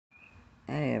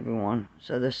Hey everyone.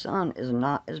 So the sun is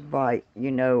not as bright.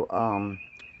 North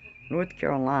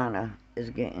Carolina is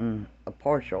getting a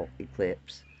partial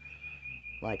eclipse.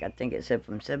 Like I think it said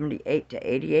from 78 to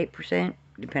 88%,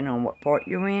 depending on what part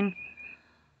you're in.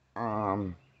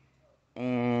 Um,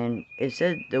 and it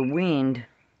said the wind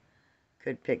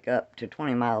could pick up to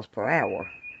 20 miles per hour.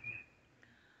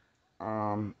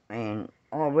 And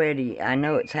already I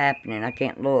know it's happening. I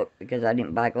can't look because I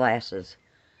didn't buy glasses,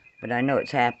 but I know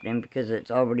it's happening because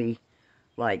it's already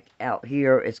like out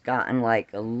here. It's gotten like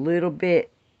a little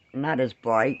bit not as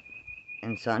bright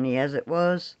and sunny as it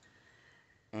was,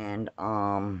 and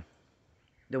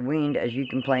the wind, as you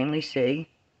can plainly see,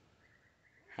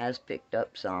 has picked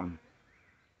up some.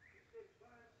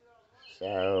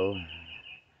 So,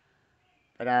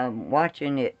 but I'm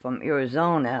watching it from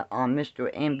Arizona on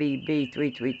Mr. MBB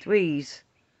 333's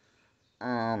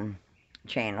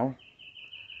channel,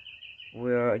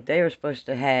 where they were supposed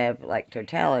to have like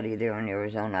totality there in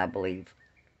Arizona, I believe.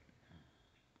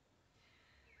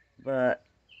 But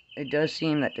it does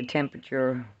seem that the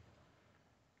temperature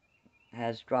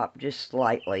has dropped just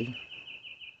slightly.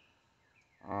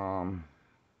 And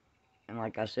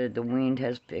like I said, the wind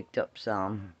has picked up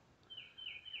some.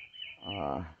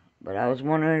 But I was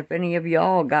wondering if any of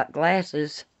y'all got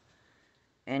glasses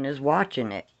and is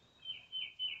watching it.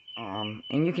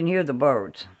 And you can hear the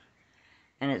birds.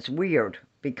 And it's weird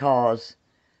because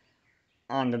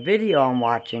on the video I'm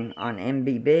watching on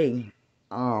MBB,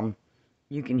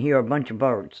 you can hear a bunch of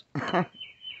birds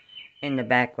in the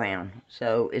background.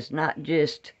 So it's not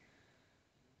just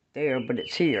there, but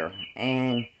it's here.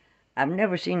 And I've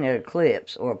never seen an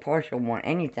eclipse or a partial one,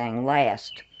 anything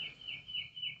last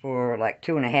for like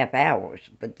 2.5 hours.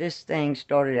 But this thing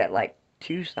started at like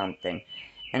 2 something,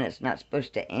 and it's not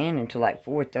supposed to end until like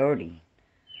 4:30.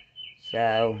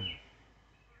 So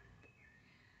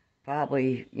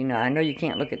probably, I know you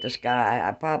can't look at the sky.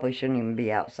 I probably shouldn't even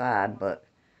be outside, but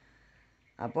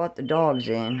I brought the dogs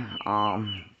in.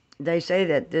 They say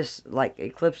that this, like,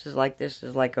 eclipses like this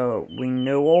is like a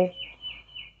renewal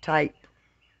type,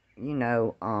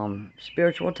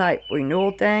 spiritual type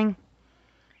renewal thing.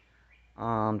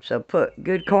 So put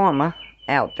good karma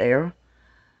out there.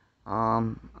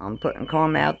 I'm putting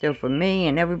karma out there for me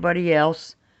and everybody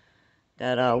else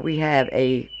that we have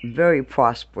a very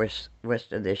prosperous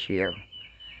rest of this year,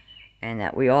 and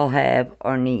that we all have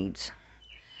our needs.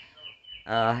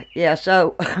 Yeah,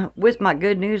 so with my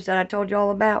good news that I told you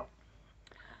all about,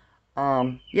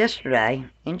 yesterday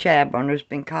in Chadburn, there's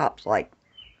been cops like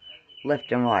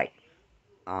left and right.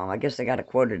 I guess they got a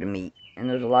quota to meet, and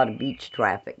there's a lot of beach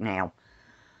traffic now.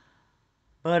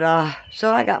 But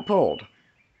so I got pulled.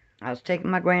 I was taking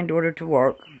my granddaughter to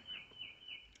work,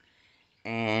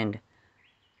 and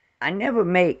I never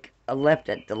make a left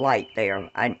at the light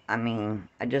there. I mean,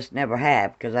 I just never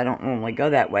have, because I don't normally go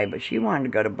that way. But she wanted to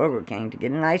go to Burger King to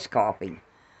get an iced coffee.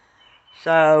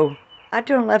 So I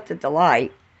turned left at the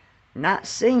light, not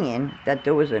seeing that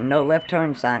there was a no left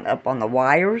turn sign up on the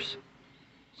wires,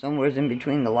 somewhere in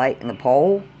between the light and the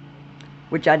pole,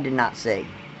 which I did not see.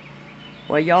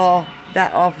 Well, y'all,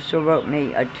 that officer wrote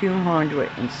me a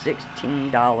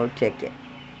 $216 ticket.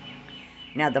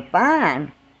 Now, the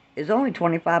fine is only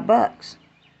 25 bucks.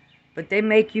 But they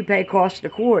make you pay costs to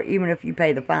court even if you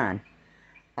pay the fine.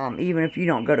 Even if you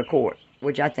don't go to court,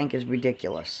 which I think is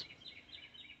ridiculous.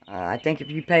 I think if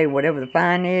you pay whatever the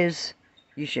fine is,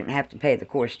 you shouldn't have to pay the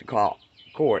cost to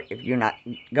court if you're not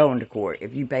going to court,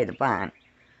 if you pay the fine.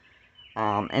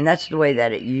 And that's the way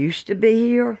that it used to be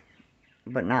here,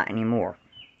 but not anymore.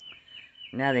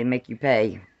 Now they make you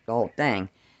pay the whole thing.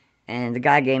 And the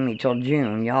guy gave me till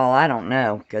June. Y'all, I don't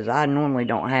know, because I normally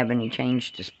don't have any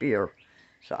change to spare.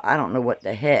 So I don't know what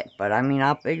the heck, but I mean,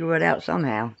 I'll figure it out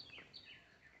somehow.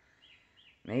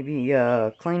 Maybe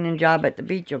a cleaning job at the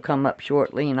beach will come up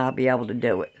shortly, and I'll be able to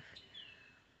do it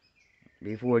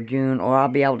before June, or I'll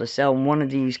be able to sell one of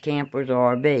these campers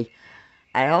or RV.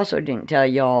 I also didn't tell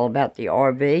y'all about the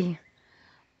RV,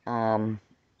 about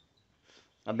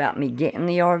me getting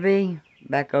the RV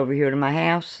back over here to my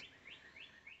house.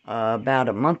 About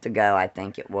a month ago, I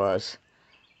think it was.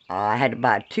 I had to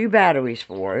buy 2 batteries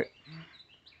for it.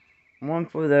 One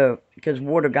because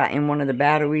water got in one of the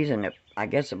batteries, and I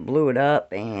guess it blew it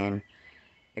up, and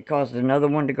it caused another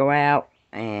one to go out.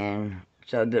 And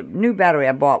so the new battery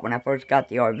I bought when I first got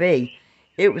the RV,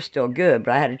 it was still good,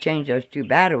 but I had to change those 2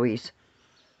 batteries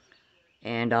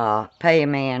and pay a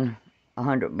man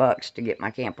 $100 to get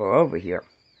my camper over here.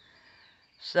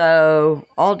 So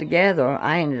altogether,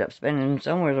 I ended up spending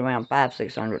somewhere around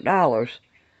 $500-600.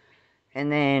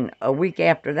 And then a week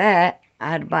after that,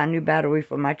 I had to buy a new battery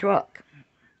for my truck.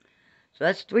 So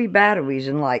that's 3 batteries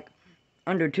in like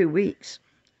under 2 weeks.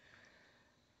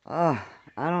 I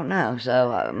don't know.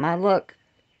 So my luck,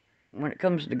 when it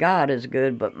comes to God, is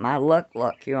good, but my luck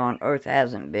here on earth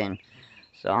hasn't been.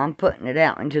 So I'm putting it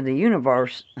out into the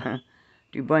universe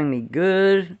to bring me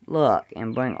good luck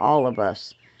and bring all of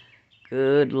us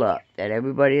good luck. That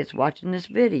everybody that's watching this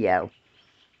video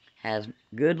has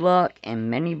good luck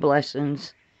and many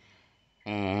blessings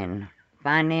and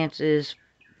finances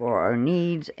for our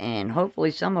needs, and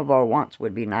hopefully some of our wants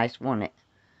would be nice, wouldn't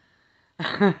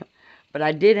it? But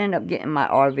I did end up getting my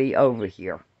RV over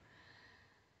here.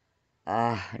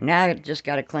 Now I just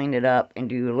got to clean it up and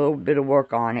do a little bit of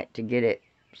work on it to get it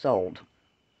sold.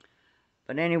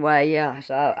 But anyway, yeah,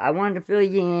 so I wanted to fill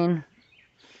you in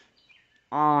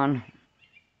on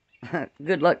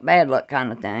good luck, bad luck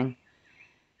kind of thing.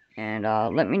 And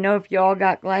let me know if y'all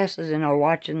got glasses and are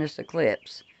watching this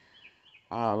eclipse.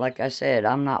 Like I said,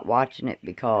 I'm not watching it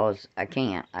because I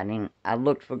can't. I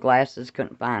looked for glasses,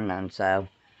 couldn't find none, so.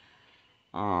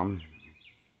 But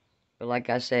like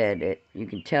I said, you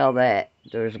can tell that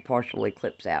there's a partial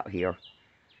eclipse out here.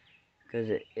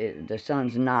 Because the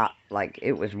sun's not, like,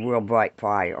 it was real bright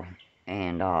prior.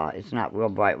 And it's not real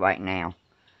bright right now.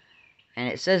 And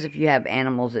it says if you have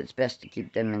animals, it's best to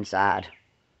keep them inside.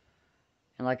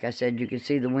 And like I said, you can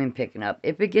see the wind picking up.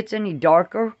 If it gets any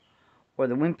darker, or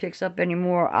the wind picks up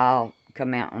anymore, I'll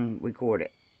come out and record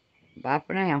it. Bye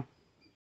for now.